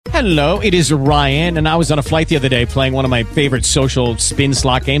Hello, it is Ryan, and I was on a flight the other day playing one of my favorite social spin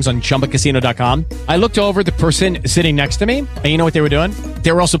slot games on ChumbaCasino.com. I looked over at the person sitting next to me, and you know what they were doing?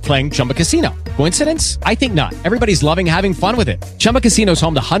 They were also playing Chumba Casino. Coincidence? I think not. Everybody's loving having fun with it. Chumba Casino is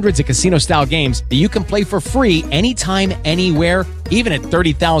home to hundreds of casino-style games that you can play for free anytime, anywhere, even at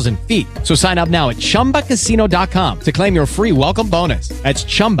 30,000 feet. So sign up now at ChumbaCasino.com to claim your free welcome bonus. That's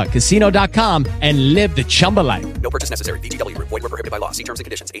ChumbaCasino.com and live the Chumba life. No purchase necessary. VGW. Void where prohibited by law. See terms and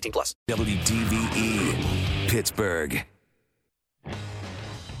conditions. 18 plus. WDVE, Pittsburgh.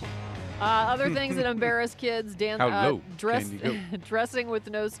 Other things that embarrass kids, dressing with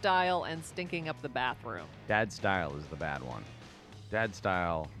no style and stinking up the bathroom. Dad style is the bad one. Dad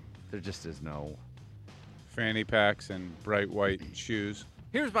style, there just is no. Fanny packs and bright white shoes.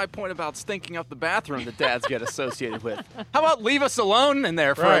 Here's my point about stinking up the bathroom that dads get associated with. How about leave us alone in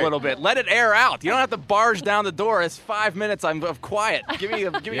there for a little bit? Let it air out. You don't have to barge down the door. It's 5 minutes of quiet. Give me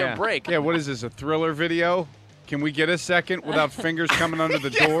a break. Yeah, what is this, a Thriller video? Can we get a second without fingers coming under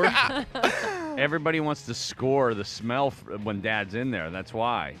the door? Everybody wants to score the smell when Dad's in there. That's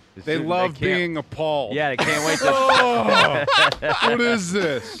why. They love being appalled. Yeah, they can't wait to. Oh, what is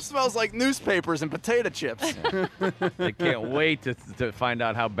this? It smells like newspapers and potato chips. They can't wait to find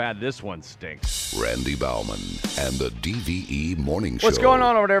out how bad this one stinks. Randy Bauman and the DVE Morning Show. What's going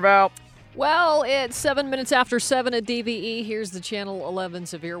on over there, Val? Well, it's 7 minutes after 7 at DVE. Here's the Channel 11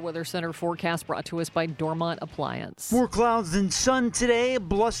 Severe Weather Center forecast brought to us by Dormont Appliance. More clouds than sun today,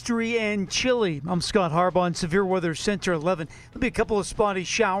 blustery and chilly. I'm Scott Harbaugh in Severe Weather Center 11. There'll be a couple of spotty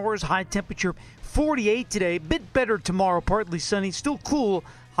showers, high temperature 48 today. Bit better tomorrow, partly sunny, still cool,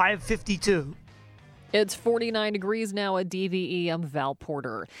 high of 52. It's 49 degrees now at DVE. I'm Val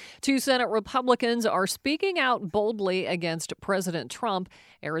Porter. Two Senate Republicans are speaking out boldly against President Trump.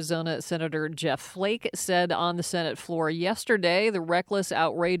 Arizona Senator Jeff Flake said on the Senate floor yesterday the reckless,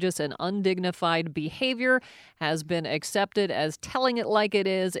 outrageous, and undignified behavior has been accepted as telling it like it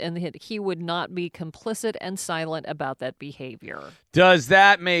is, and that he would not be complicit and silent about that behavior. Does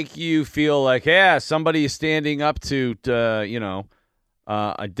that make you feel like, yeah, somebody is standing up to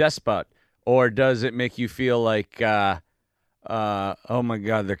a despot? Or does it make you feel like, oh, my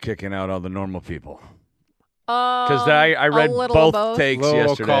God, they're kicking out all the normal people? Because I read both takes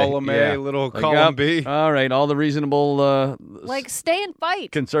yesterday. Column A, little column B. All right, all the reasonable stay and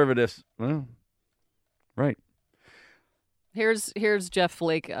fight. Conservatives. Well, right. Here's Jeff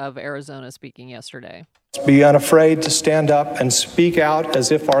Flake of Arizona speaking yesterday. Be unafraid to stand up and speak out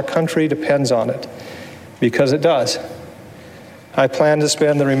as if our country depends on it, because it does. I plan to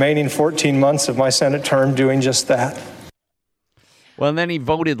spend the remaining 14 months of my Senate term doing just that. Well, and then he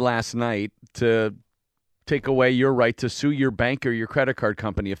voted last night to take away your right to sue your bank or your credit card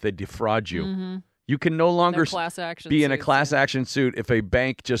company if they defraud you. Mm-hmm. You can no longer be in a class suits. action suit if a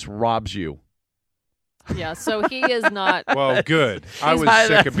bank just robs you. Yeah, so he is not. Well, good. I was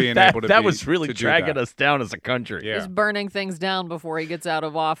sick of being able to That was really dragging that. us down as a country. Yeah. He's burning things down before he gets out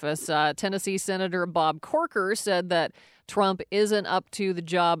of office. Tennessee Senator Bob Corker said that Trump isn't up to the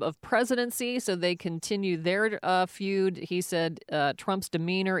job of presidency, so they continue their feud. He said Trump's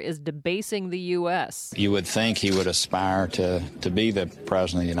demeanor is debasing the U.S. You would think he would aspire to be the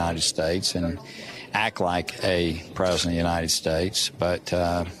president of the United States and act like a president of the United States, but,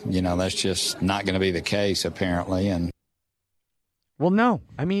 that's just not going to be the case, apparently. And well, no.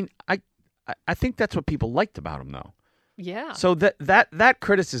 I mean, I think that's what people liked about him, though. Yeah. So that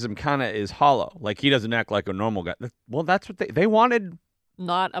criticism kind of is hollow. Like, he doesn't act like a normal guy. Well, that's what they wanted.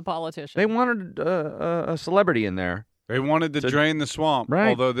 Not a politician. They wanted a celebrity in there. They wanted to drain the swamp, right.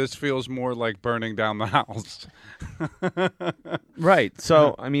 Although this feels more like burning down the house. Right.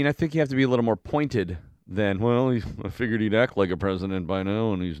 So, I mean, I think you have to be a little more pointed than, well, I figured he'd act like a president by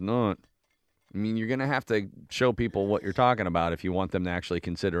now, and he's not. I mean, you're going to have to show people what you're talking about if you want them to actually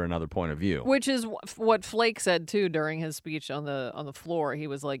consider another point of view. Which is what Flake said, too, during his speech on the floor. He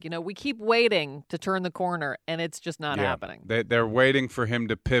was like, we keep waiting to turn the corner, and it's just not happening. They're waiting for him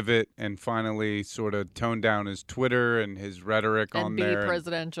to pivot and finally sort of tone down his Twitter and his rhetoric and on be there.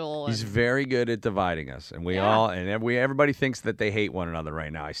 Presidential. He's very good at dividing us, and everybody thinks that they hate one another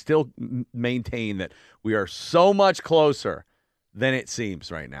right now. I still maintain that we are so much closer than it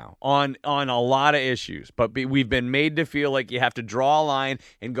seems right now on a lot of issues. But we've been made to feel like you have to draw a line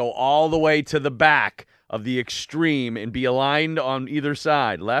and go all the way to the back of the extreme and be aligned on either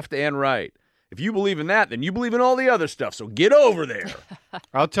side, left and right. If you believe in that, then you believe in all the other stuff. So get over there.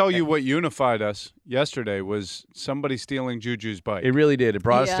 I'll tell you what unified us yesterday was somebody stealing Juju's bike. It really did. It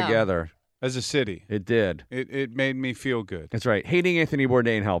brought us together. as a city. It did. It made me feel good. That's right. Hating Anthony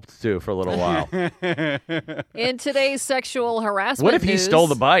Bourdain helped, too, for a little while. In today's sexual harassment What if he news, stole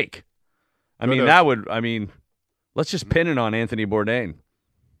the bike? Could've. Let's just pin it on Anthony Bourdain.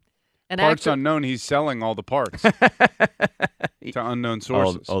 an Parts actor- unknown, he's selling all the parts to unknown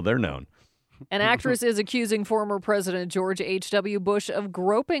sources. Oh, they're known. An actress is accusing former President George H.W. Bush of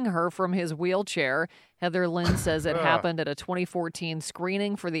groping her from his wheelchair. Heather Lynn says it happened at a 2014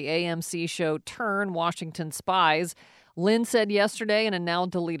 screening for the AMC show Turn, Washington Spies. Lynn said yesterday in a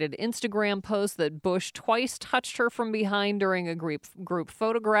now-deleted Instagram post that Bush twice touched her from behind during a group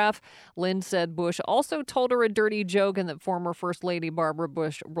photograph. Lynn said Bush also told her a dirty joke and that former First Lady Barbara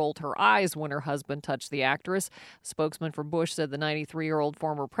Bush rolled her eyes when her husband touched the actress. A spokesman for Bush said the 93-year-old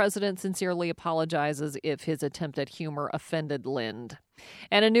former president sincerely apologizes if his attempt at humor offended Lynn.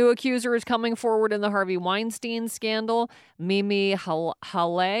 And a new accuser is coming forward in the Harvey Weinstein scandal. Mimi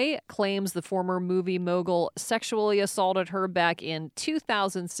Halle claims the former movie mogul sexually assaulted her back in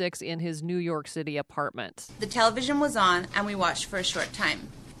 2006 in his New York City apartment. The television was on, and we watched for a short time.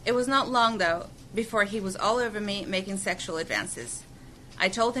 It was not long, though, before he was all over me making sexual advances. I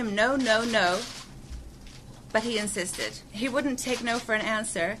told him no, no, no, but he insisted. He wouldn't take no for an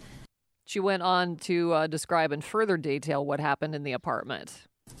answer. She went on to describe in further detail what happened in the apartment.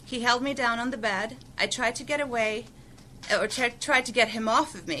 He held me down on the bed. I tried to get away, or tried to get him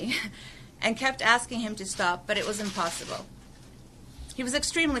off of me, and kept asking him to stop, but it was impossible. He was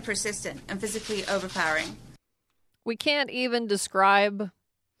extremely persistent and physically overpowering. We can't even describe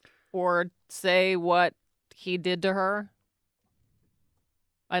or say what he did to her.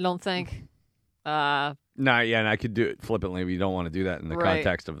 I don't think. And I could do it flippantly, but you don't want to do that in the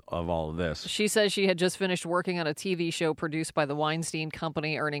context of all of this. She says she had just finished working on a TV show produced by the Weinstein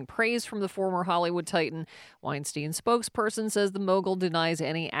Company, earning praise from the former Hollywood titan. Weinstein's spokesperson says the mogul denies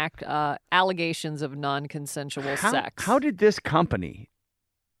any allegations of non-consensual sex. How did this company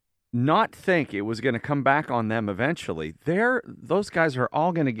not think it was going to come back on them eventually? Those guys are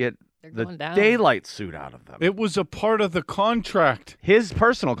all going to get the daylight suit out of them. It was a part of the contract. His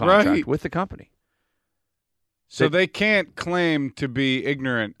personal contract Right. with the company. So they can't claim to be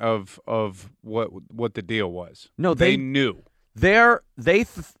ignorant of what the deal was. No, they knew. And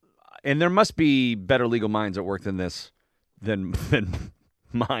there must be better legal minds at work than this than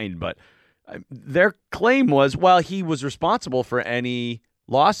mine. But their claim was, well, he was responsible for any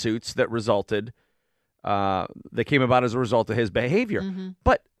lawsuits that resulted that came about as a result of his behavior. Mm-hmm.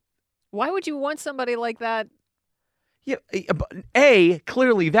 But why would you want somebody like that? Yeah,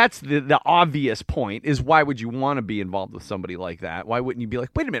 clearly that's the obvious point is why would you want to be involved with somebody like that? Why wouldn't you be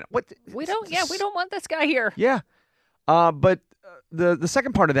like, wait a minute, what? We don't want this guy here. Yeah. But the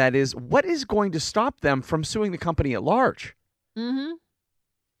second part of that is what is going to stop them from suing the company at large? Mm-hmm.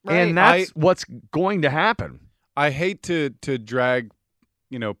 Right. And that's what's going to happen. I hate to drag,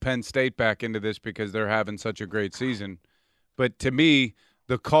 Penn State back into this because they're having such a great season. But to me,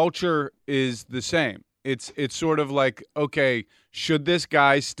 the culture is the same. It's sort of like, okay, should this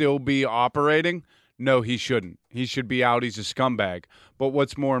guy still be operating? No, he shouldn't. He should be out. He's a scumbag. But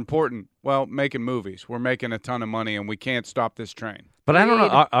what's more important? Well, making movies. We're making a ton of money, and we can't stop this train. But I don't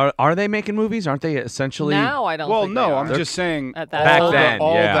know. Are they making movies? Aren't they essentially? Now I don't. Well, think no. they are. I'm just saying. At that back time. then,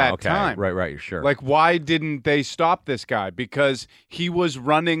 all yeah, that okay. time. Right. Sure. Like, why didn't they stop this guy? Because he was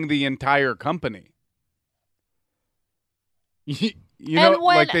running the entire company.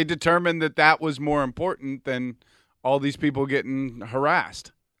 Like they determined that was more important than all these people getting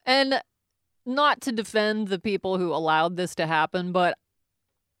harassed. And not to defend the people who allowed this to happen, but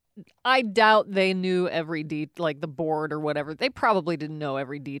I doubt they knew every like the board or whatever. They probably didn't know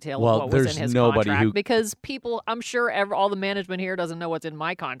every detail of what was in his contract because people, I'm sure all the management here doesn't know what's in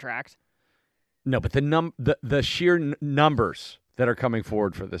my contract. No, but the sheer numbers that are coming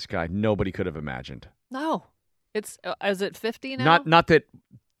forward for this guy, nobody could have imagined. No. It's is it 50 now? Not that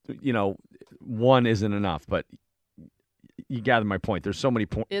one isn't enough, but you gather my point. There's so many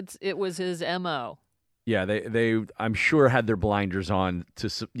points. It was his MO. Yeah, they I'm sure had their blinders on to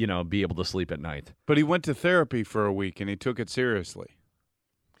be able to sleep at night. But he went to therapy for a week and he took it seriously.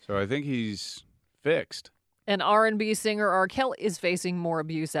 So I think he's fixed. An R&B singer R. Kelly is facing more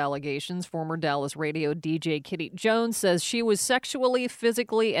abuse allegations. Former Dallas radio DJ Kitty Jones says she was sexually,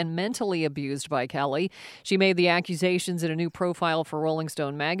 physically, and mentally abused by Kelly. She made the accusations in a new profile for Rolling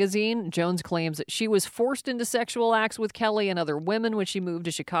Stone magazine. Jones claims that she was forced into sexual acts with Kelly and other women when she moved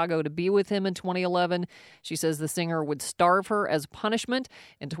to Chicago to be with him in 2011. She says the singer would starve her as punishment.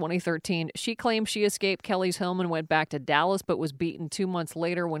 In 2013, she claimed she escaped Kelly's home and went back to Dallas, but was beaten 2 months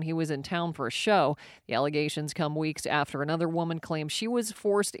later when he was in town for a show. The allegations allegations come weeks after another woman claims she was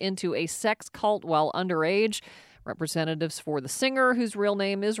forced into a sex cult while underage. Representatives for the singer, whose real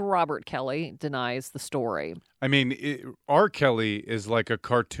name is Robert Kelly, denies the story. I mean, R. Kelly is like a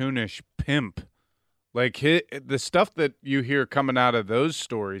cartoonish pimp. Like the stuff that you hear coming out of those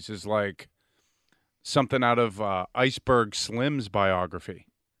stories is like something out of Iceberg Slim's biography.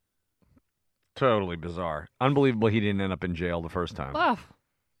 Totally bizarre. Unbelievable he didn't end up in jail the first time. Oh.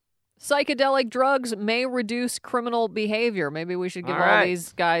 Psychedelic drugs may reduce criminal behavior. Maybe we should give all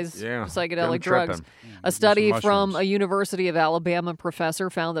these guys psychedelic drugs. A study from a University of Alabama professor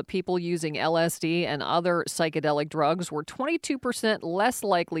found that people using LSD and other psychedelic drugs were 22% less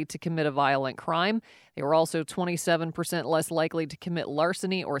likely to commit a violent crime. They were also 27% less likely to commit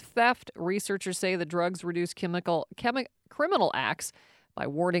larceny or theft. Researchers say the drugs reduce criminal acts by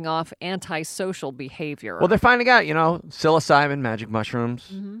warding off antisocial behavior. Well, they're finding out, psilocybin, magic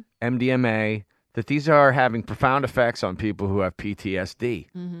mushrooms, MDMA, that these are having profound effects on people who have PTSD.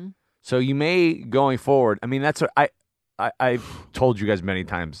 Mm-hmm. So you may, going forward, I mean, that's what I've told you guys many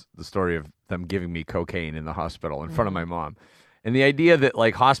times the story of them giving me cocaine in the hospital in front of my mom. And the idea that,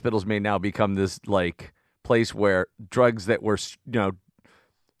 like, hospitals may now become this, like, place where drugs that were,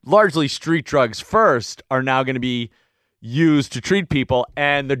 largely street drugs first are now going to be used to treat people,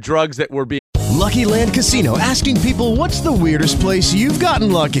 and the drugs that were being... Lucky Land Casino, asking people, what's the weirdest place you've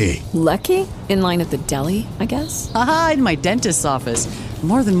gotten lucky? Lucky? In line at the deli, I guess? Aha, in my dentist's office.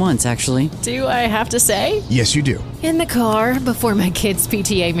 More than once, actually. Do I have to say? Yes, you do. In the car before my kids'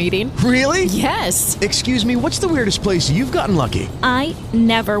 PTA meeting. Really? Yes. Excuse me, what's the weirdest place you've gotten lucky? I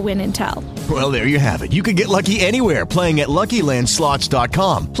never win and tell. Well, there you have it. You can get lucky anywhere, playing at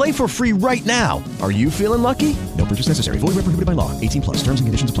LuckyLandSlots.com. Play for free right now. Are you feeling lucky? No purchase necessary. Void where prohibited by law. 18+. Terms and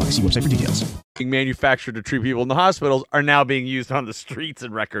conditions apply. See website for details. Being manufactured to treat people in the hospitals are now being used on the streets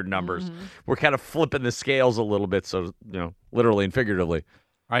in record numbers. We're kind of flipping the scales a little bit, so, literally and figuratively.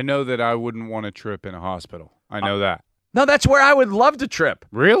 I know that I wouldn't want to trip in a hospital. I know that. No, that's where I would love to trip.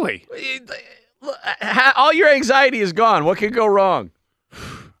 Really? All your anxiety is gone. What could go wrong?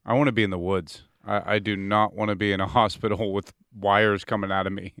 I want to be in the woods. I do not want to be in a hospital with wires coming out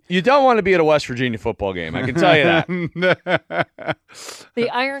of me. You don't want to be at a West Virginia football game. I can tell you that. The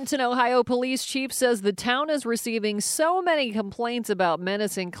Ironton, Ohio police chief says the town is receiving so many complaints about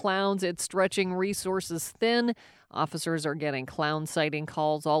menacing clowns, it's stretching resources thin. Officers are getting clown sighting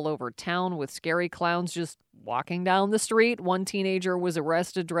calls all over town with scary clowns just walking down the street. One teenager was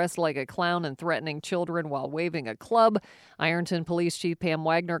arrested dressed like a clown and threatening children while waving a club. Ironton Police Chief Pam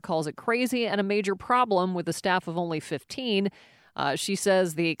Wagner calls it crazy and a major problem with a staff of only 15. She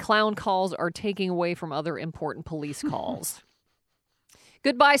says the clown calls are taking away from other important police calls.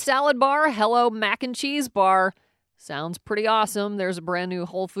 Goodbye salad bar, hello mac and cheese bar. Sounds pretty awesome. There's a brand new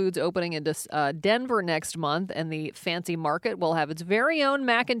Whole Foods opening in Denver next month, and the Fancy Market will have its very own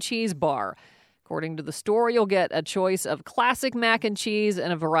mac and cheese bar. According to the store, you'll get a choice of classic mac and cheese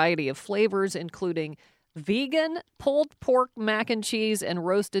and a variety of flavors, including vegan, pulled pork mac and cheese, and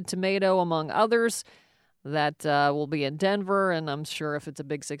roasted tomato, among others. That will be in Denver, and I'm sure if it's a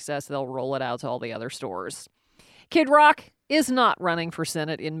big success, they'll roll it out to all the other stores. Kid Rock is not running for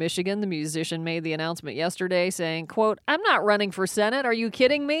Senate in Michigan. The musician made the announcement yesterday saying, quote, "I'm not running for Senate. Are you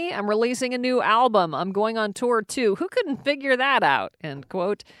kidding me? I'm releasing a new album. I'm going on tour, too. Who couldn't figure that out?" End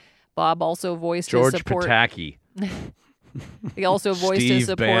quote. Bob also voiced his support. George Pataki. He also voiced his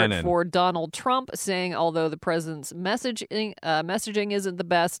support Bannon. for Donald Trump, saying although the president's messaging isn't the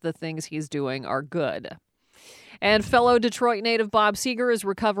best, the things he's doing are good. And fellow Detroit native Bob Seger is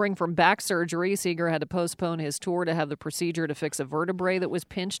recovering from back surgery. Seger had to postpone his tour to have the procedure to fix a vertebrae that was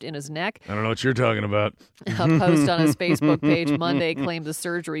pinched in his neck. I don't know what you're talking about. A post on his Facebook page Monday claimed the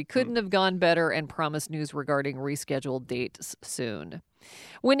surgery couldn't have gone better and promised news regarding rescheduled dates soon.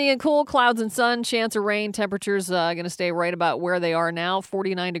 Windy and cool, clouds and sun, chance of rain. Temperatures going to stay right about where they are now,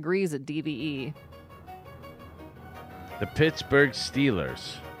 49 degrees at DVE. The Pittsburgh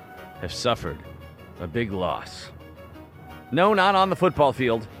Steelers have suffered a big loss. No, not on the football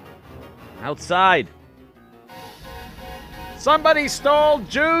field. Outside. Somebody stole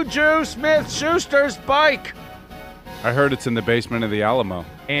Juju Smith-Schuster's bike. I heard it's in the basement of the Alamo.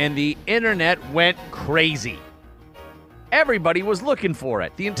 And the internet went crazy. Everybody was looking for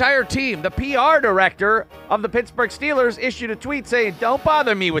it. The entire team, the PR director of the Pittsburgh Steelers issued a tweet saying, "Don't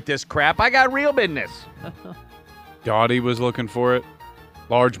bother me with this crap. I got real business." Dottie was looking for it.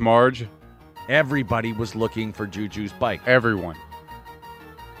 Large Marge. Everybody was looking for Juju's bike. Everyone.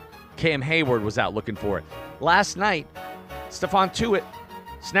 Cam Hayward was out looking for it. Last night, Stephon Tuitt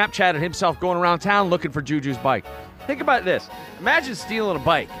Snapchatted himself going around town looking for Juju's bike. Think about this. Imagine stealing a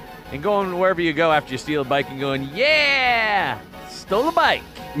bike. and going wherever you go after you steal a bike and going, yeah, stole a bike.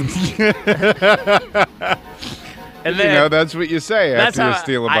 And then, that's what you say after you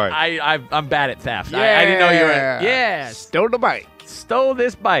steal a bike. I'm bad at theft. I didn't know you were. Stole the bike. Stole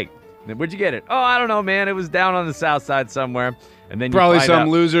this bike. Where'd you get it? Oh, I don't know, man. It was down on the south side somewhere. And then probably you find some out,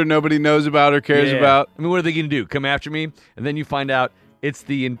 loser nobody knows about or cares about. I mean, what are they going to do? Come after me? And then you find out it's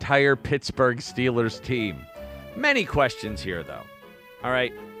the entire Pittsburgh Steelers team. Many questions here, though. All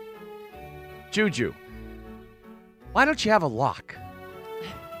right. Juju, why don't you have a lock?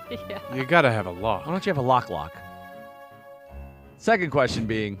 Yeah. You got to have a lock. Why don't you have a lock? Second question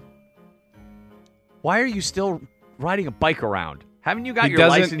being, why are you still riding a bike around? Haven't you got your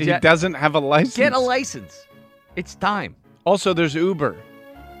license yet? He doesn't have a license. Get a license. It's time. Also, there's Uber.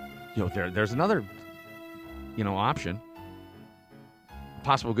 There's another, option.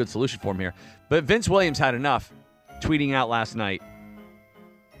 Possible good solution for him here. But Vince Williams had enough, tweeting out last night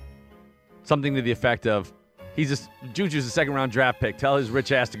something to the effect of, Juju's a second-round draft pick. Tell his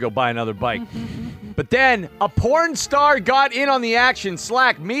rich ass to go buy another bike. But then a porn star got in on the action.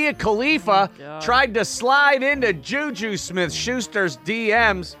 Mia Khalifa tried to slide into Juju Smith-Schuster's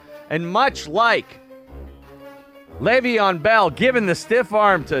DMs, and much like Le'Veon Bell giving the stiff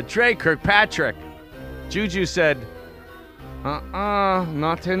arm to Trey Kirkpatrick, Juju said,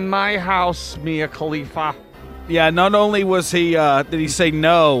 not in my house, Mia Khalifa. Yeah, not only was he did he say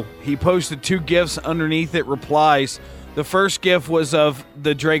no, he posted 2 GIFs underneath it, replies. The first GIF was of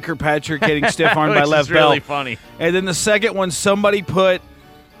the Drake Kirkpatrick getting stiff-armed by Lev Bell. Really funny. And then the second one, somebody put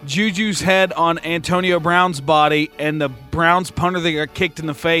Juju's head on Antonio Brown's body, and the Browns punter that got kicked in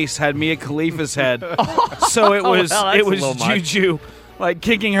the face had Mia Khalifa's head. So it was Juju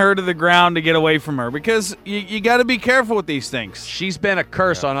kicking her to the ground to get away from her, because you got to be careful with these things. She's been a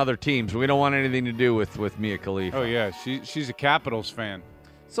curse on other teams. We don't want anything to do with Mia Khalifa. Oh yeah, she's a Capitals fan.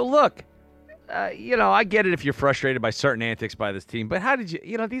 So look, I get it if you're frustrated by certain antics by this team, but how did you?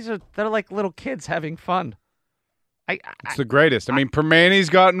 They're like little kids having fun. It's the greatest. I mean,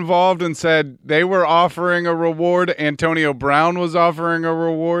 Permanis got involved and said they were offering a reward. Antonio Brown was offering a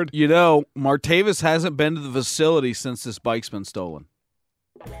reward. Martavis hasn't been to the facility since this bike's been stolen.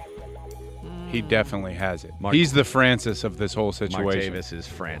 He definitely has it. He's the Francis of this whole situation. Martavis is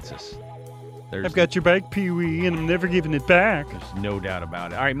Francis. I've got your bike, Pee-wee, and I'm never giving it back. There's no doubt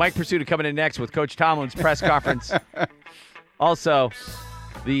about it. All right, Mike Pursuta coming in next with Coach Tomlin's press conference. Also,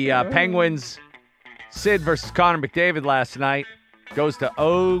 the Penguins, Sid versus Connor McDavid last night goes to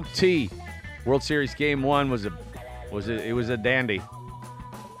OT. World Series Game 1 was a dandy.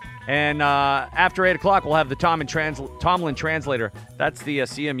 And after 8 o'clock, we'll have the Tomlin Translator. That's the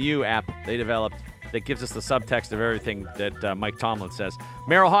CMU app they developed that gives us the subtext of everything that Mike Tomlin says.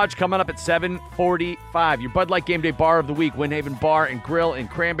 Merril Hoge coming up at 7:45. Your Bud Light Game Day Bar of the Week, Windhaven Bar and Grill in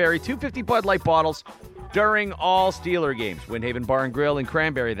Cranberry. 250 Bud Light bottles during all Steeler games. Windhaven Bar and Grill in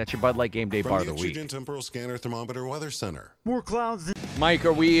Cranberry. That's your Bud Light Game Day Bar of the Week. From the Temporal Scanner Thermometer Weather Center. More clouds. Mike,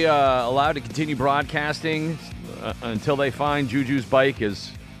 are we allowed to continue broadcasting until they find Juju's bike?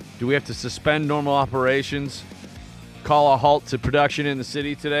 Do we have to suspend normal operations, call a halt to production in the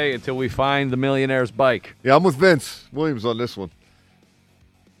city today until we find the millionaire's bike? Yeah, I'm with Vince Williams on this one.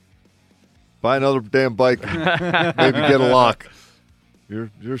 Buy another damn bike and maybe get a lock. You're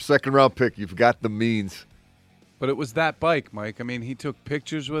a second-round pick. You've got the means. But it was that bike, Mike. I mean, he took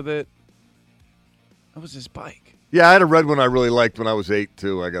pictures with it. That was his bike. Yeah, I had a red one I really liked when I was 8,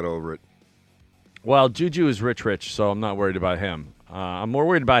 too. I got over it. Well, Juju is rich, so I'm not worried about him. I'm more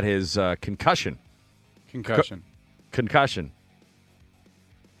worried about his concussion. Concussion.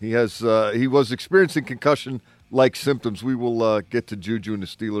 He was experiencing concussion-like symptoms. We will get to Juju and the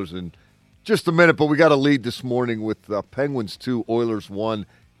Steelers in just a minute, but we got a lead this morning with Penguins 2, Oilers 1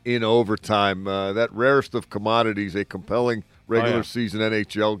 in overtime. That rarest of commodities, a compelling regular season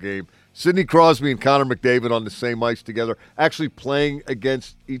NHL game. Sidney Crosby and Connor McDavid on the same ice together, actually playing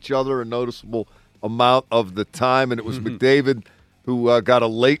against each other a noticeable amount of the time, and it was McDavid who got a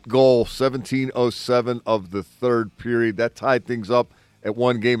late goal, 17:07 of the third period. That tied things up at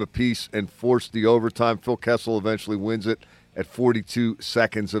 1 game apiece and forced the overtime. Phil Kessel eventually wins it at 42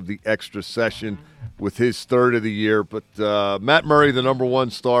 seconds of the extra session with his third of the year. But Matt Murray, the number 1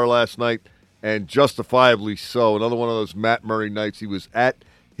 star last night, and justifiably so. Another one of those Matt Murray nights. He was at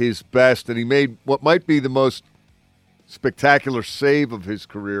his best, and he made what might be the most spectacular save of his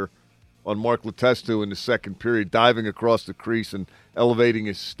career on Mark Letestu in the second period, diving across the crease and elevating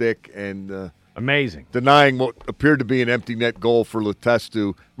his stick and amazing, denying what appeared to be an empty net goal for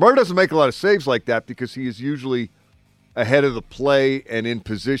Letestu. Murray doesn't make a lot of saves like that because he is usually ahead of the play and in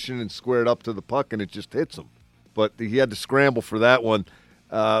position and squared up to the puck, and it just hits him. But he had to scramble for that one.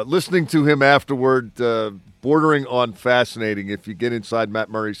 Listening to him afterward, bordering on fascinating if you get inside Matt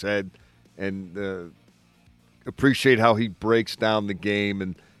Murray's head and appreciate how he breaks down the game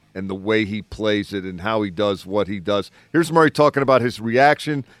and the way he plays it and how he does what he does. Here's Murray talking about his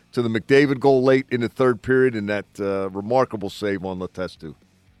reaction to the McDavid goal late in the third period and that remarkable save on Letestu.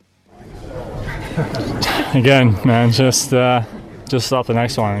 Again, man, just stop the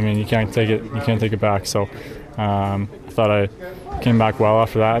next one. I mean, you can't take it back. So I thought I came back well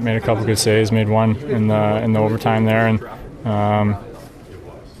after that. Made a couple good saves. Made one in the overtime there, and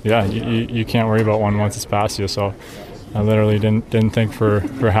you can't worry about one once it's past you. So I literally didn't think for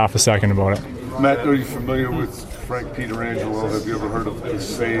half a second about it. Matt, are you familiar with Frank Pietrangelo? Have you ever heard of the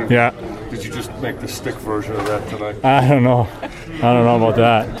save? Yeah. Did you just make the stick version of that tonight? I don't know about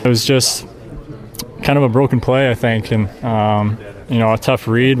that. It was just kind of a broken play, I think, and a tough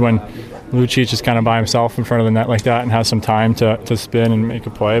read when Lucic is kind of by himself in front of the net like that and has some time to spin and make a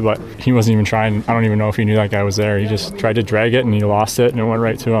play, but he wasn't even trying. I don't even know if he knew that guy was there. He just tried to drag it and he lost it and it went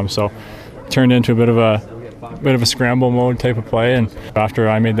right to him. So it turned into a bit of a scramble mode type of play, and after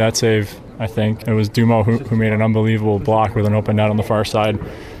I made that save, I think it was Dumo who made an unbelievable block with an open net on the far side,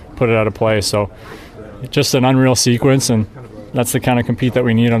 put it out of play. So just an unreal sequence, and that's the kind of compete that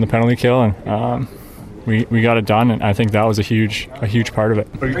we need on the penalty kill, and we got it done, and I think that was a huge part of it.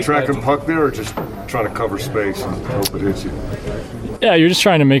 Are you tracking puck there or just trying to cover space and hope it hits you? Yeah, you're just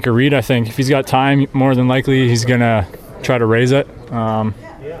trying to make a read, I think. If he's got time, more than likely he's going to try to raise it.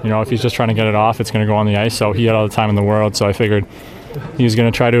 If he's just trying to get it off, it's going to go on the ice, so he had all the time in the world, so I figured he was going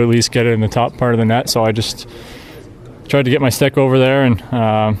to try to at least get it in the top part of the net, so I just tried to get my stick over there and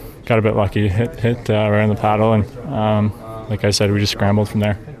got a bit lucky, hit right on the paddle, and like I said, we just scrambled from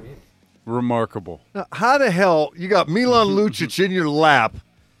there. Remarkable. Now, how the hell you got Milan Lucic in your lap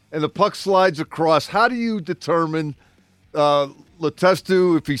and the puck slides across? How do you determine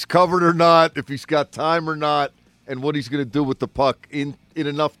Letestu, if he's covered or not, if he's got time or not, and what he's going to do with the puck in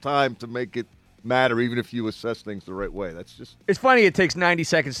enough time to make it matter, even if you assess things the right way? That's just... It's funny it takes 90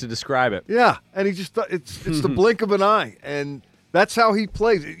 seconds to describe it. Yeah, and he just it's the blink of an eye, and that's how he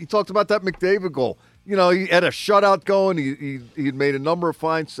plays. He talked about that McDavid goal. He had a shutout going. He had made a number of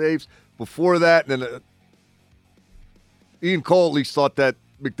fine saves before that, and then Ian Cole at least thought that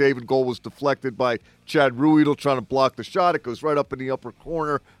McDavid goal was deflected by Chad Ruedel trying to block the shot. It goes right up in the upper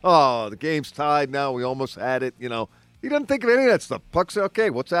corner. Oh, the game's tied now. We almost had it. He doesn't think of any of that stuff. Puck's okay.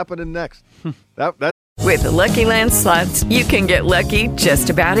 What's happening next? that. With the Lucky Land Slots, you can get lucky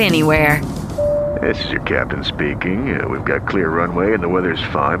just about anywhere. This is your captain speaking. We've got clear runway and the weather's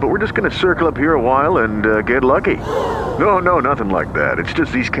fine, but we're just going to circle up here a while and get lucky. No, nothing like that. It's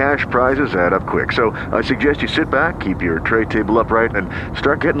just these cash prizes add up quick. So I suggest you sit back, keep your tray table upright, and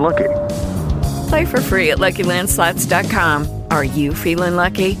start getting lucky. Play for free at LuckyLandSlots.com. Are you feeling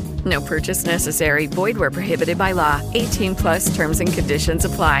lucky? No purchase necessary. Void where prohibited by law. 18+ terms and conditions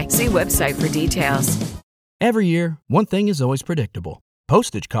apply. See website for details. Every year, one thing is always predictable.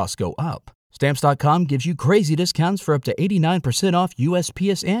 Postage costs go up. Stamps.com gives you crazy discounts for up to 89% off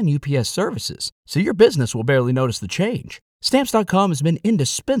USPS and UPS services, so your business will barely notice the change. Stamps.com has been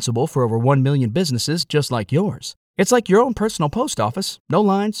indispensable for over 1 million businesses just like yours. It's like your own personal post office. No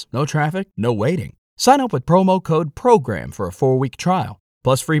lines, no traffic, no waiting. Sign up with promo code PROGRAM for a 4-week trial,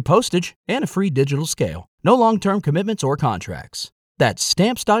 plus free postage and a free digital scale. No long-term commitments or contracts. That's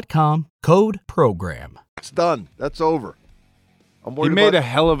Stamps.com, code PROGRAM. It's done. That's over. He made a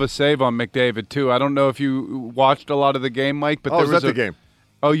hell of a save on McDavid, too. I don't know if you watched a lot of the game, Mike, but there was the game.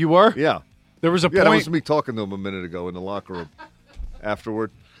 Oh, you were? Yeah. There was a point. Yeah, that was me talking to him a minute ago in the locker room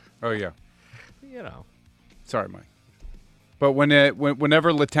afterward. Oh, yeah. Sorry, Mike. But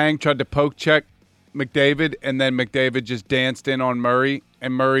whenever Letang tried to poke check McDavid, and then McDavid just danced in on Murray,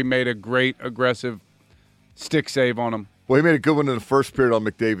 and Murray made a great aggressive stick save on him. Well, he made a good one in the first period on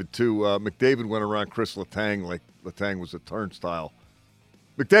McDavid, too. McDavid went around Chris Letang like Letang was a turnstile.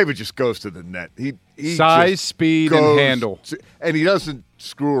 McDavid just goes to the net. He size, speed, and handle. And he doesn't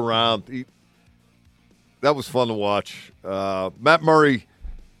screw around. That was fun to watch. Matt Murray,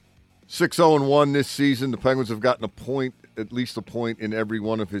 6-0-1 this season. The Penguins have gotten at least a point in every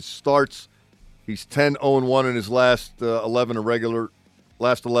one of his starts. He's 10-0-1 in his last 11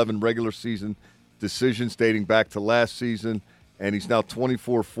 regular season decisions dating back to last season, and he's now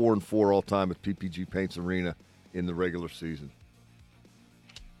 24-4-4 all time at PPG Paints Arena in the regular season.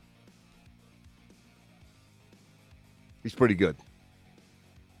 He's pretty good,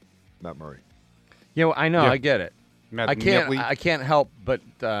 Matt Murray. I know. Yeah. I get it. I can't help but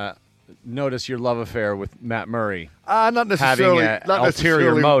notice your love affair with Matt Murray. Not necessarily. Having not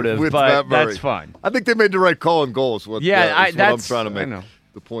ulterior necessarily motive, with but Matt Murray. that's fine. I think they made the right call in goals. What I'm trying to make. I know.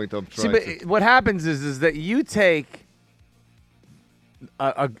 the point I'm trying to. But what happens is that you take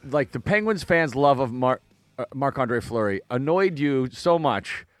like the Penguins fans' love of Marc-Andre Fleury annoyed you so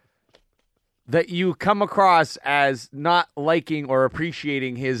much that you come across as not liking or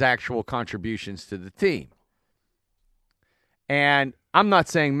appreciating his actual contributions to the team. And I'm not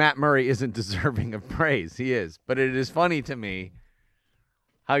saying Matt Murray isn't deserving of praise. He is. But it is funny to me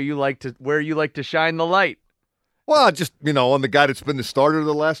where you like to shine the light. Well, just, on the guy that's been the starter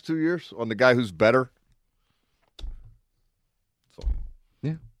the last 2 years, on the guy who's better. So,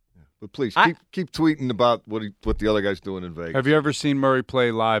 yeah. But please, keep tweeting about what the other guy's doing in Vegas. Have you ever seen Murray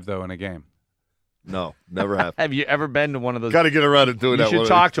play live, though, in a game? No, never have. Have you ever been to one of those? Got to get around and do that. You should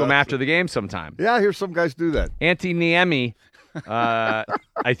talk to him after the game sometime. Yeah, I hear some guys do that. Auntie Niemi,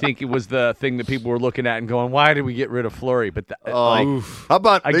 I think it was the thing that people were looking at and going, why did we get rid of Fleury? But how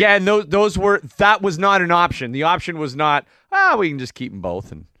about again? That was not an option. The option was not, we can just keep them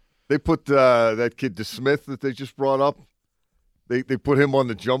both. And they put that kid DeSmith that they just brought up. They put him on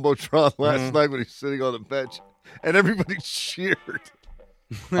the jumbotron last night when he's sitting on the bench, and everybody cheered.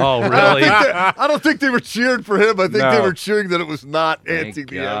 Oh, really? I don't think they were cheering for him. I think they were cheering that it was not Auntie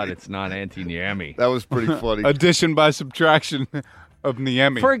Thank God Niemi. it's not Auntie Niemi. That was pretty funny. Addition by subtraction of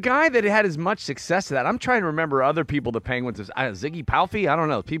Niemi. For a guy that had as much success as that, I'm trying to remember other people the Penguins have. Ziggy Palffy? I don't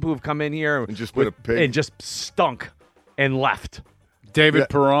know. People who've come in here and just been a pig. And just stunk and left. David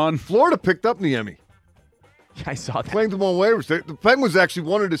Perron. Florida picked up Niemi. Yeah, I saw that. Claimed him on waivers. The Penguins actually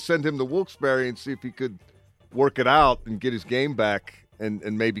wanted to send him to Wilkes-Barre and see if he could work it out and get his game back.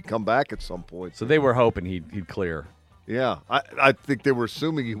 And maybe come back at some point. So they were hoping he'd clear. Yeah, I think they were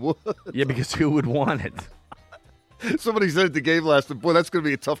assuming he would. Yeah, because who would want it? Somebody said at the game last night, boy, that's going to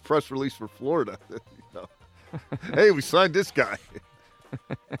be a tough press release for Florida. Hey, we signed this guy.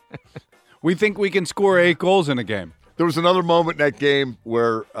 We think we can score 8 goals in a game. There was another moment in that game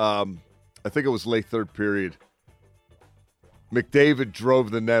where I think it was late third period. McDavid drove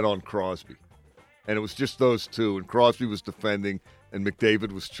the net on Crosby. And it was just those two. And Crosby was defending. And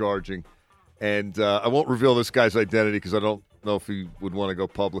McDavid was charging. And I won't reveal this guy's identity because I don't know if he would want to go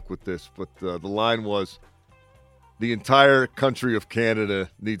public with this. But the line was, the entire country of Canada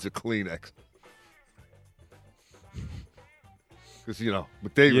needs a Kleenex. Because,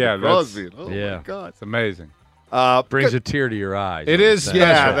 McDavid and Crosby. My God. It's amazing. Brings a tear to your eyes. It is special.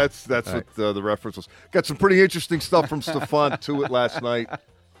 Yeah, that's what the reference was. Got some pretty interesting stuff from Stefan Tuitt last night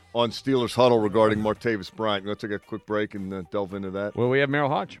on Steelers Huddle regarding Martavis Bryant. We're going to take a quick break and delve into that. Well, we have Merril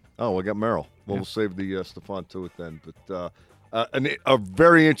Hoge. Oh, we got Merril. Well, we'll save the Stefan Tuitt then. But a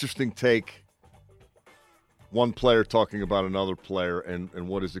very interesting take. One player talking about another player and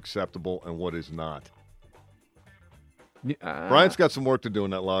what is acceptable and what is not. Bryant's got some work to do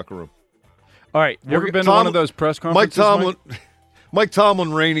in that locker room. All right. You ever been to one of those press conferences, Mike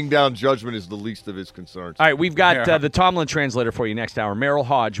Tomlin raining down judgment is the least of his concerns. All right, we've got the Tomlin translator for you next hour, Merril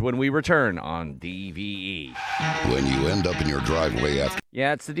Hoge, when we return on DVE. When you end up in your driveway after...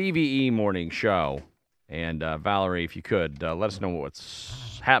 Yeah, it's the DVE morning show. And Valerie, if you could, let us know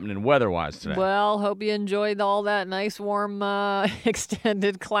what's happening weather-wise today. Well, hope you enjoyed all that nice, warm,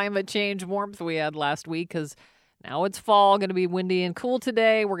 extended climate change warmth we had last week, because now it's fall, going to be windy and cool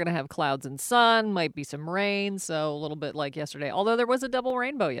today. We're going to have clouds and sun, might be some rain, so a little bit like yesterday. Although there was a double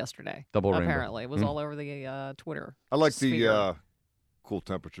rainbow yesterday. Apparently. It was all over the Twitter. I like sphere. the cool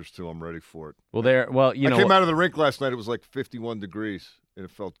temperatures, too. I'm ready for it. Well, I came out of the rink last night. It was like 51 degrees, and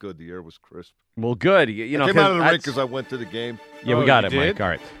it felt good. The air was crisp. Well, good. I came out of the rink because I went to the game. Yeah, we got it, did? Mike. All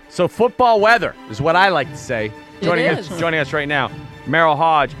right. So football weather is what I like to say. Joining us right now, Merril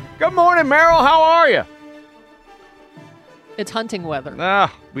Hoge. Good morning, Merril. How are you? It's hunting weather.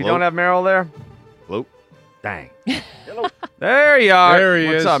 We don't have Merril there? Hello. Dang. Hello. There you are. There he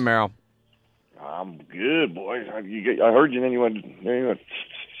What's is. up, Merril? I'm good, boys. I heard you, and then you went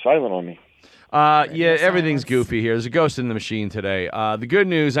silent on me. Yeah, everything's goofy here. There's a ghost in the machine today. The good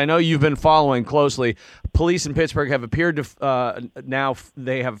news, I know you've been following closely. Police in Pittsburgh have appeared to now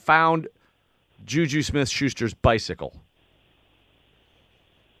they have found Juju Smith-Schuster's bicycle.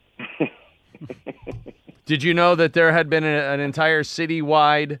 Did you know that there had been an entire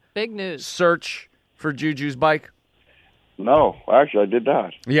citywide big news search for Juju's bike? No, actually, I did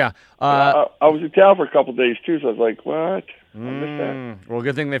not. Yeah. I was in town for a couple of days, too, so I was like, what? I missed that. Well,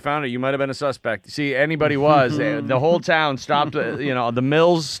 good thing they found it. You might have been a suspect. See, anybody was. The whole town stopped. The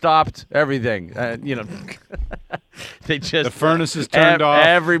mills stopped everything. They just The furnaces turned off.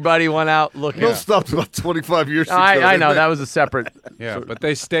 Everybody went out looking. Mills stopped about 25 years ago. I know. That was a separate. Yeah, but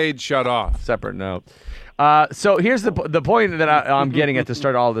they stayed shut off. Separate note. So here's the point that I'm getting at to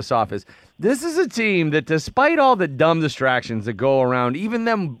start all of this off is This is a team that, despite all the dumb distractions that go around, even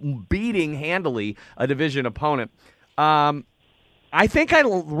them beating handily a division opponent, I think I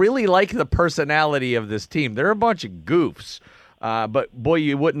really like the personality of this team. They're a bunch of goofs. But, boy,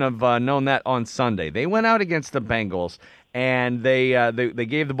 you wouldn't have known that on Sunday. They went out against the Bengals, and they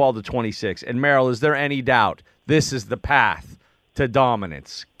gave the ball to 26. And, Merril, is there any doubt this is the path to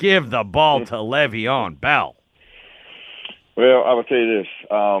dominance? Give the ball to Le'Veon Bell. Well, I will tell you this.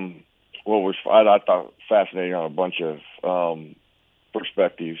 I thought fascinating on a bunch of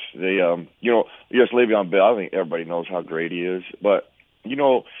perspectives. They, yes, Le'Veon Bell, I think everybody knows how great he is. But,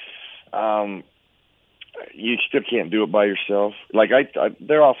 you still can't do it by yourself. Like,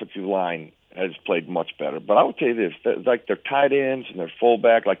 their offensive line has played much better. But I would tell you this, like their tight ends and their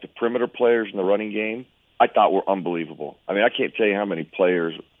fullback, like the perimeter players in the running game, I thought were unbelievable. I mean, I can't tell you how many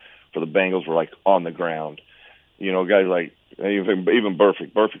players for the Bengals were, like, on the ground. Guys like even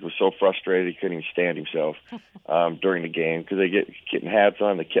Burfict. Burfict was so frustrated he couldn't even stand himself during the game because they getting hats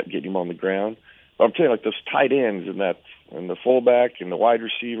on. They kept getting him on the ground. But I'm telling you, like, those tight ends and the fullback and the wide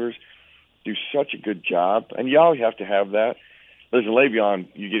receivers do such a good job. And you always have to have that. Listen, Le'Veon,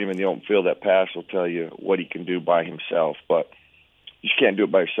 you get him in the open field, that pass will tell you what he can do by himself. But you just can't do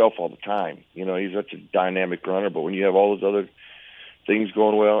it by yourself all the time. He's such a dynamic runner. But when you have all those other things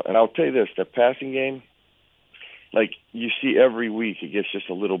going well, and I'll tell you this, that passing game, like, you see every week it gets just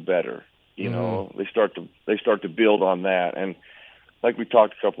a little better. They start to build on that. And like we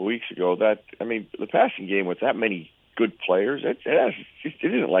talked a couple of weeks ago, the passing game with that many good players, it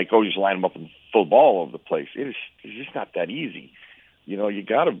isn't like, just line them up and full ball over the place. It's just not that easy. You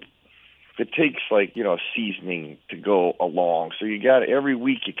got to, it takes like, a seasoning to go along. So you got to, every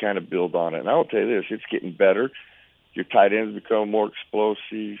week you kind of build on it. And I'll tell you this, it's getting better. Your tight ends become more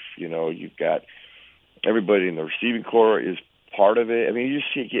explosive. You've got everybody in the receiving corps is part of it. I mean, you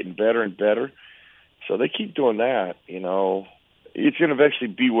just see it getting better and better. So they keep doing that. It's going to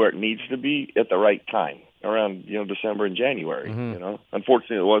eventually be where it needs to be at the right time, around, December and January.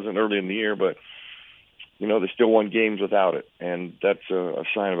 Unfortunately, it wasn't early in the year, but, they still won games without it. And that's a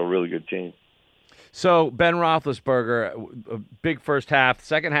sign of a really good team. So, Ben Roethlisberger, a big first half.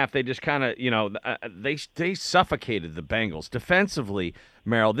 Second half, they just kind of, they suffocated the Bengals. Defensively,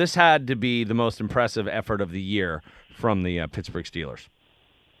 Merril, this had to be the most impressive effort of the year from the Pittsburgh Steelers.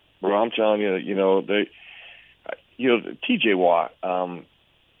 Well, I'm telling you, T.J. Watt,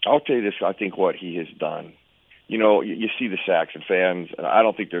 I'll tell you this, I think what he has done. You see the sacks, and fans, I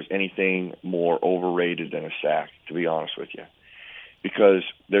don't think there's anything more overrated than a sack, to be honest with you. Because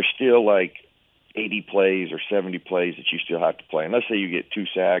there's still like 80 plays or 70 plays that you still have to play. And let's say you get 2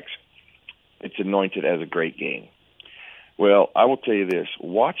 sacks, it's anointed as a great game. Well, I will tell you this,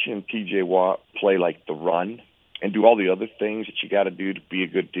 watching T.J. Watt play like the run and do all the other things that you got to do to be a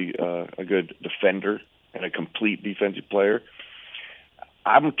good defender and a complete defensive player,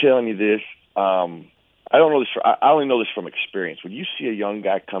 I'm telling you this, I don't know this. I only know this from experience. When you see a young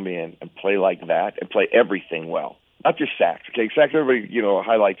guy come in and play like that and play everything well, not just sacks. Okay, sacks, everybody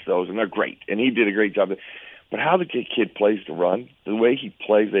highlights those, and they're great, and he did a great job. But how the kid plays the run, the way he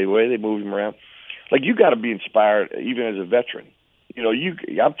plays, the way they move him around, like, you got to be inspired even as a veteran.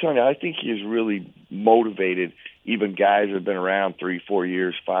 I'm telling you, I think he has really motivated even guys that have been around 3, 4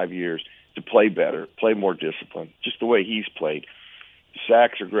 years, 5 years to play better, play more discipline. Just the way he's played. The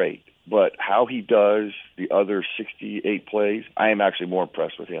sacks are great. But how he does the other 68 plays, I am actually more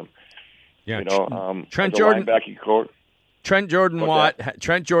impressed with him. Yeah, Trent Jordan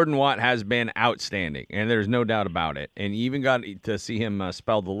Watt has been outstanding, and there's no doubt about it. And you even got to see him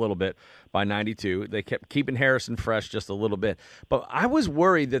spelled a little bit by 92. They kept keeping Harrison fresh just a little bit. But I was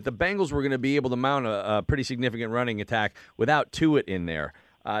worried that the Bengals were going to be able to mount a pretty significant running attack without Tuitt in there.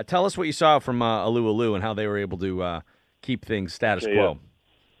 Tell us what you saw from Alu and how they were able to keep things status quo.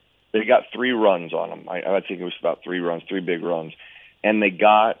 They got 3 runs on them. I think it was about 3 runs, 3 big runs. And they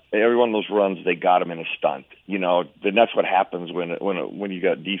got every one of those runs. They got them in a stunt. Then that's what happens when you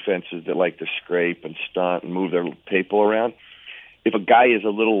got defenses that like to scrape and stunt and move their people around. If a guy is a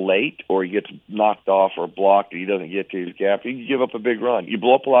little late or he gets knocked off or blocked and he doesn't get to his gap, you can give up a big run. You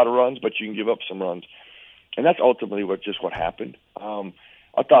blow up a lot of runs, but you can give up some runs. And that's ultimately what happened.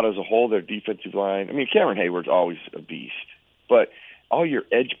 I thought as a whole, their defensive line. I mean, Cameron Hayward's always a beast, but all your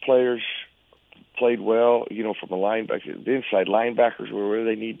edge players played well, from the linebackers. The inside linebackers were where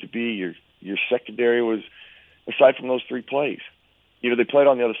they need to be. Your secondary was, aside from those 3 plays, they played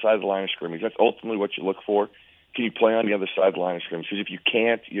on the other side of the line of scrimmage. That's ultimately what you look for. Can you play on the other side of the line of scrimmage? Because if you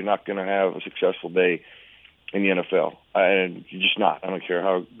can't, you're not going to have a successful day in the NFL. And you're just not. I don't care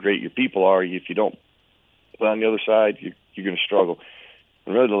how great your people are. If you don't play on the other side, you're going to struggle.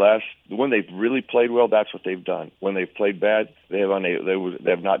 And really, when they've really played well, that's what they've done. When they've played bad, they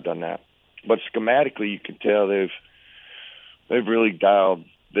have not done that. But schematically, you can tell they've really dialed.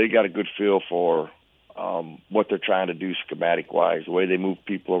 They got a good feel for what they're trying to do schematic-wise, the way they move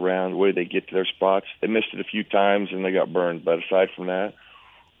people around, the way they get to their spots. They missed it a few times, and they got burned. But aside from that,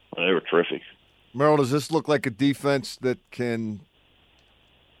 they were terrific. Merril, does this look like a defense that can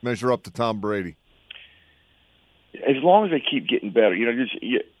measure up to Tom Brady? As long as they keep getting better,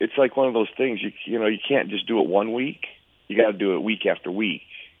 it's like one of those things. You can't just do it 1 week. You got to do it week after week.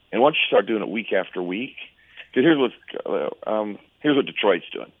 And once you start doing it week after week, because here's what Detroit's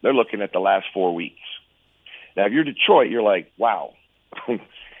doing. They're looking at the last 4 weeks. Now, if you're Detroit, you're like, wow,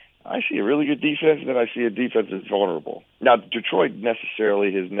 I see a really good defense, and then I see a defense that's vulnerable. Now, Detroit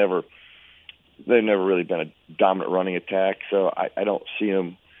necessarily they've never really been a dominant running attack, so I don't see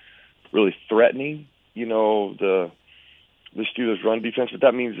them really threatening, the Steelers' run defense. But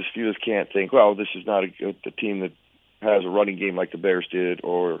that means the Steelers can't think, well, this is not a team that has a running game like the Bears did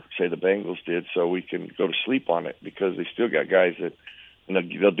or, say, the Bengals did, so we can go to sleep on it because they still got guys that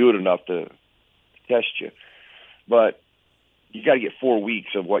they'll do it enough to test you. But you got to get 4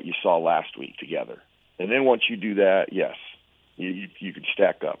 weeks of what you saw last week together. And then once you do that, yes, you can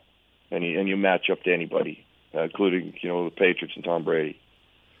stack up and you match up to anybody, including, the Patriots and Tom Brady.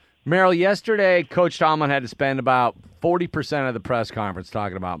 Merril, yesterday, Coach Tomlin had to spend about 40% of the press conference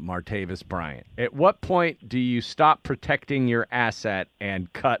talking about Martavis Bryant. At what point do you stop protecting your asset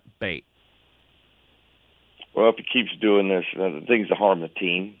and cut bait? Well, if he keeps doing this, the things to harm the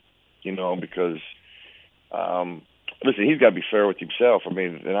team, because, listen, he's got to be fair with himself. I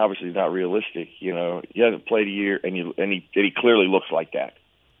mean, and obviously he's not realistic. He hasn't played a year, and he clearly looks like that.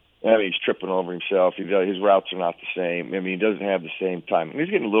 I mean, he's tripping over himself. His routes are not the same. I mean, he doesn't have the same time. He's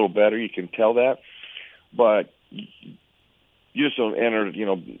getting a little better. You can tell that. But you just don't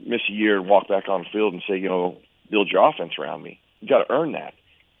miss a year and walk back on the field and say, build your offense around me. You got to earn that.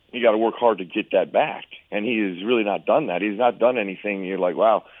 You got to work hard to get that back. And he has really not done that. He's not done anything. You're like,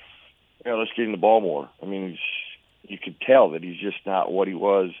 wow, let's get him the ball more. I mean, you can tell that he's just not what he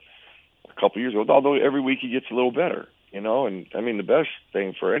was a couple years ago, although every week he gets a little better. And I mean, the best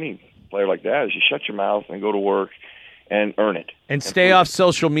thing for any player like that is you shut your mouth and go to work and earn it. And stay off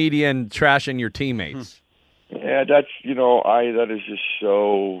social media and trashing your teammates. Yeah, that's, that is just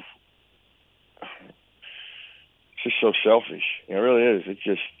so, it's just so selfish. It really is. It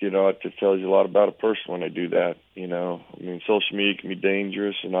just, it tells you a lot about a person when they do that. I mean, social media can be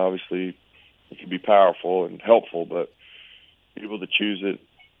dangerous and obviously it can be powerful and helpful, but people that choose to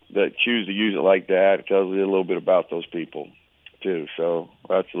use it like that, it tells you a little bit about those people, too. So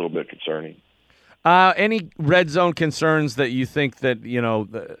that's a little bit concerning. Any red zone concerns that you think that,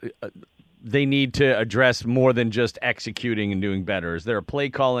 they need to address more than just executing and doing better? Is there a play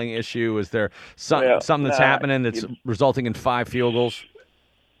calling issue? Is there something that's happening that's resulting in 5 field goals?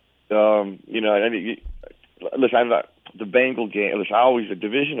 Listen, I'm not the Bengal game. Listen, the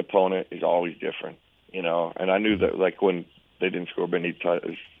division opponent is always different, and I knew that, like, when they didn't score many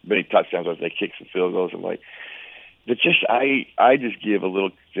touchdowns as they kicked some field goals. I'm like, I just give a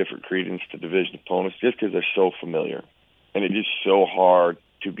little different credence to division opponents just because they're so familiar, and it's just so hard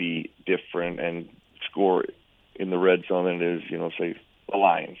to be different and score in the red zone than it is, say the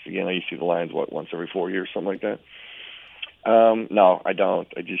Lions. You see the Lions once every 4 years, something like that. No, I don't.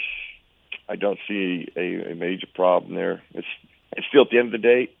 I don't see a major problem there. It's still, at the end of the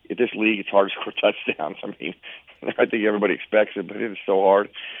day, at this league, it's hard to score touchdowns. I mean, I think everybody expects it, but it is so hard.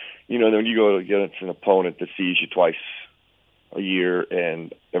 When you go against an opponent that sees you twice a year,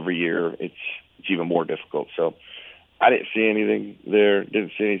 and every year it's even more difficult. So I didn't see anything there.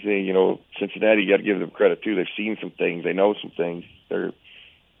 Didn't see anything. Cincinnati, you got to give them credit too. They've seen some things. They know some things.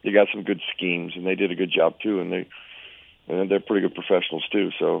 They got some good schemes, and they did a good job too. And they're pretty good professionals too.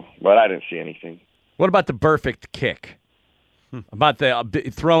 So, but I didn't see anything. What about the perfect kick? About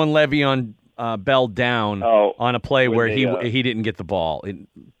the throwing Le'Veon Bell down on a play where he didn't get the ball. They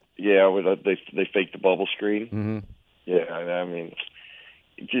faked the bubble screen. Mm-hmm. Yeah, I mean,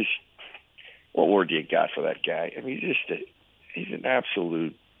 just what word do you got for that guy? I mean, he's an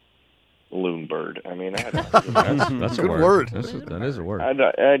absolute loon bird. I mean, that's a word. That is a word.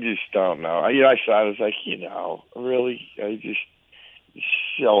 I just don't know. I saw it. I was like, really? He's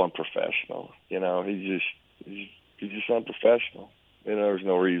so unprofessional. He's just unprofessional. There's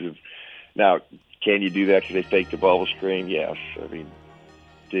no reason. Now, can you do that because they faked the bubble screen? Yes. I mean,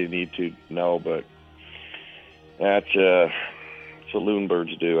 do you need to? No, but that's what loon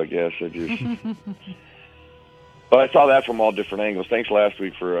birds do, I guess. But I saw that from all different angles. Thanks last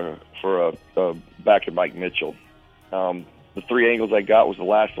week for backing Mike Mitchell. the 3 angles I got was the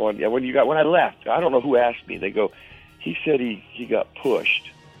last one. Yeah, when I left, I don't know who asked me. They go, he said he got pushed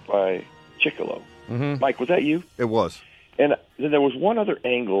by Chicolo. Mm-hmm. Mike, was that you? It was. And then there was one other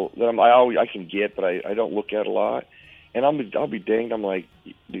angle that I can get, but I don't look at a lot. And I'll be danged. I'm like,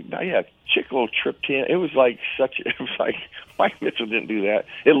 yeah, Chicolo tripped in. It was like Mike Mitchell didn't do that.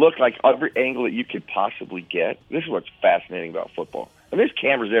 It looked like every angle that you could possibly get. This is what's fascinating about football. I mean, there's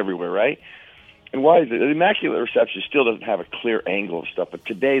cameras everywhere, right? And why is it? The Immaculate Reception still doesn't have a clear angle of stuff, but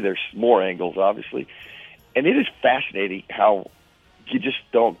today there's more angles, obviously. And it is fascinating how you just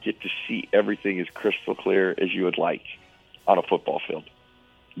don't get to see everything as crystal clear as you would like on a football field.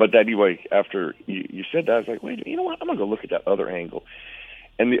 But anyway, after you said that, I was like, wait, you know what? I'm going to go look at that other angle.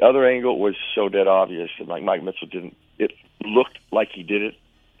 And the other angle was so dead obvious. And like Mike Mitchell didn't. It looked like he did it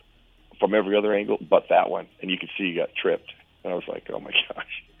from every other angle but that one. And you could see he got tripped. And I was like, oh, my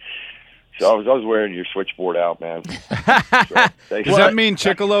gosh. So I was wearing your switchboard out, man. Does that mean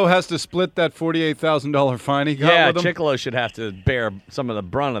Chicolo has to split that $48,000 fine he got with him? Yeah, Chicolo should have to bear some of the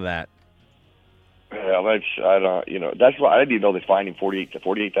brunt of that. Yeah, that's why I didn't even know they fined him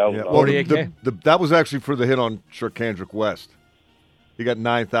 $48,000. Yeah, well, that was actually for the hit on Shirkandrick West. He got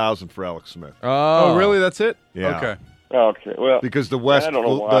 $9,000 for Alex Smith. Oh, really? That's it? Yeah. Okay. Well, because the West, I don't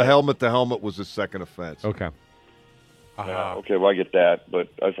know why. the helmet to helmet was his second offense. Okay. Okay, well I get that, but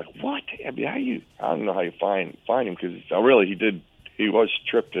I was like, what? I mean, I don't know how you fine him because he was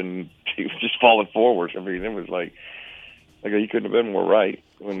tripped and he was just falling forward. I mean, it was like he couldn't have been more right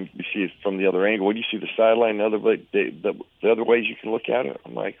when you see it from the other angle. When you see the sideline, the other ways you can look at it,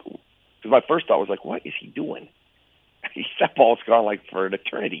 I'm like, because my first thought was like, what is he doing? That ball's gone like for an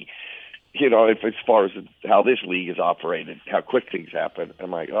eternity. If as far as how this league is operated, how quick things happen. I'm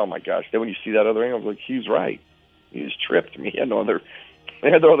like, oh my gosh. Then when you see that other angle, I was like, he's right. He just tripped me. He had no other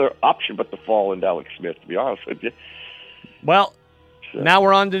option but to fall into Alex Smith, to be honest with you. Well, now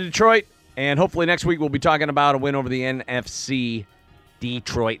we're on to Detroit, and hopefully next week we'll be talking about a win over the NFC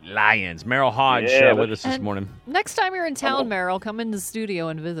Detroit Lions. Merril Hoge with us this morning. Next time you're in town, Merril, come in the studio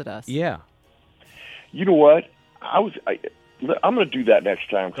and visit us. Yeah. You know what? I'm going to do that next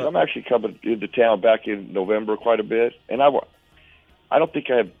time because I'm actually coming into town back in November quite a bit, and I don't think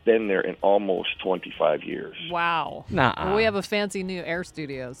I've been there in almost 25 years. Wow. Nuh-uh. Well, we have a fancy new air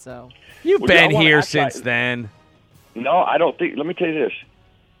studio, so. You've been here since then. No, I don't think. Let me tell you this.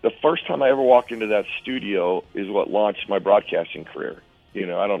 The first time I ever walked into that studio is what launched my broadcasting career. I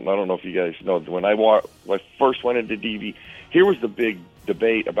don't know if you guys know. When I first went into DV, here was the big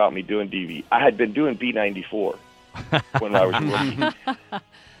debate about me doing DV. I had been doing B94 when I was working.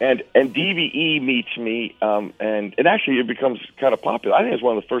 And DVE meets me, and actually it becomes kind of popular. I think it's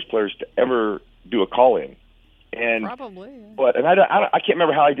one of the first players to ever do a call-in. And probably. Yeah. But I can't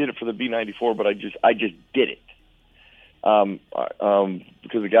remember how I did it for the B94, but I just did it.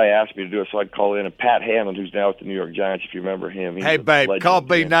 Because the guy asked me to do it, so I'd call in. And Pat Hanlon, who's now with the New York Giants, if you remember him. Hey, babe, call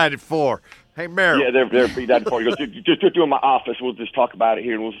B94. Hey, Merril. Yeah, they're B94. He goes, just do it in my office. We'll just talk about it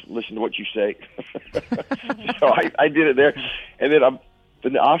here, and we'll listen to what you say. So I did it there. And then I'm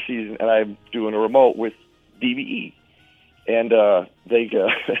in the off season, and I'm doing a remote with DVE. And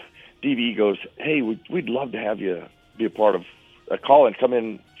DVE goes, hey, we'd love to have you be a part of a call and come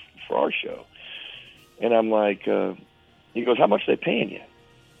in for our show. And I'm like, he goes, how much are they paying you?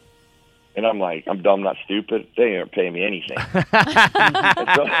 And I'm like, I'm dumb, not stupid. They aren't paying me anything.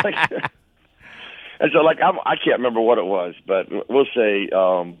 And so I can't remember what it was, but we'll say,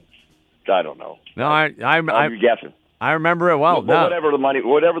 I don't know. No, I'm guessing. I remember it well. But whatever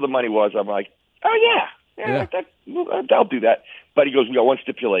the money was, I'm like, oh yeah. I'll do that. But he goes, we got one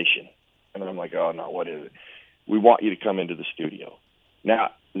stipulation, and I'm like, oh no, what is it? We want you to come into the studio. Now,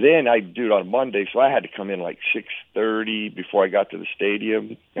 then I do it on Monday, so I had to come in like 6:30 before I got to the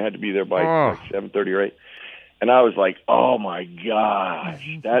stadium. I had to be there by like 7:30 or 8. And I was like, oh my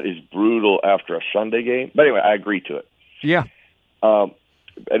gosh, that is brutal after a Sunday game. But anyway, I agreed to it. Yeah.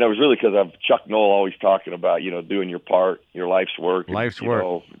 And it was really because of Chuck Noll always talking about, doing your part, your life's work.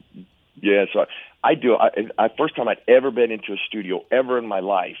 Yeah, so I do. First time I'd ever been into a studio ever in my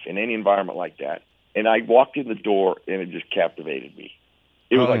life in any environment like that. And I walked in the door, and it just captivated me.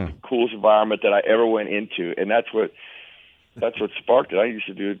 It was like the coolest environment that I ever went into, and that's what sparked it. I used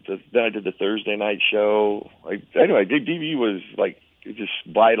to do it. Then I did the Thursday night show. Anyway, DV was like just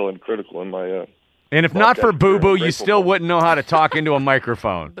vital and critical in my And if not for Boo Boo, you still wouldn't know how to talk into a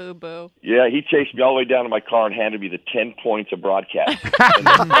microphone. Boo Boo. Yeah, he chased me all the way down to my car and handed me the 10 points of broadcast.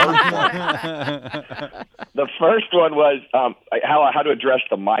 The first one was how to address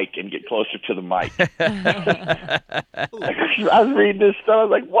the mic and get closer to the mic. I was reading this stuff. I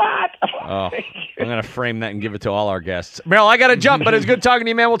was like, what? Oh, I'm going to frame that and give it to all our guests. Merril, I got to jump, but it's good talking to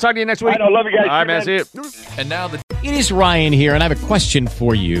you, man. We'll talk to you next week. I love you guys. All right, man. See you. And now it is Ryan here, and I have a question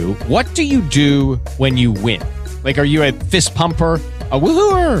for you. What do you do when you win? Like, are you a fist pumper, a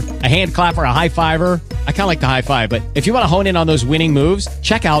woohooer, a hand clapper, a high fiver? I kind of like the high five, but if you want to hone in on those winning moves,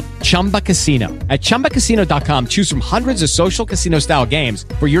 check out Chumba Casino. At ChumbaCasino.com, choose from hundreds of social casino-style games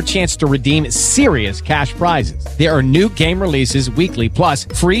for your chance to redeem serious cash prizes. There are new game releases weekly, plus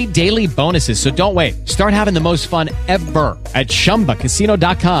free daily bonuses. So don't wait. Start having the most fun ever at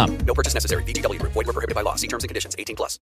ChumbaCasino.com. No purchase necessary. VGW. Void where prohibited by law. See terms and conditions. 18+.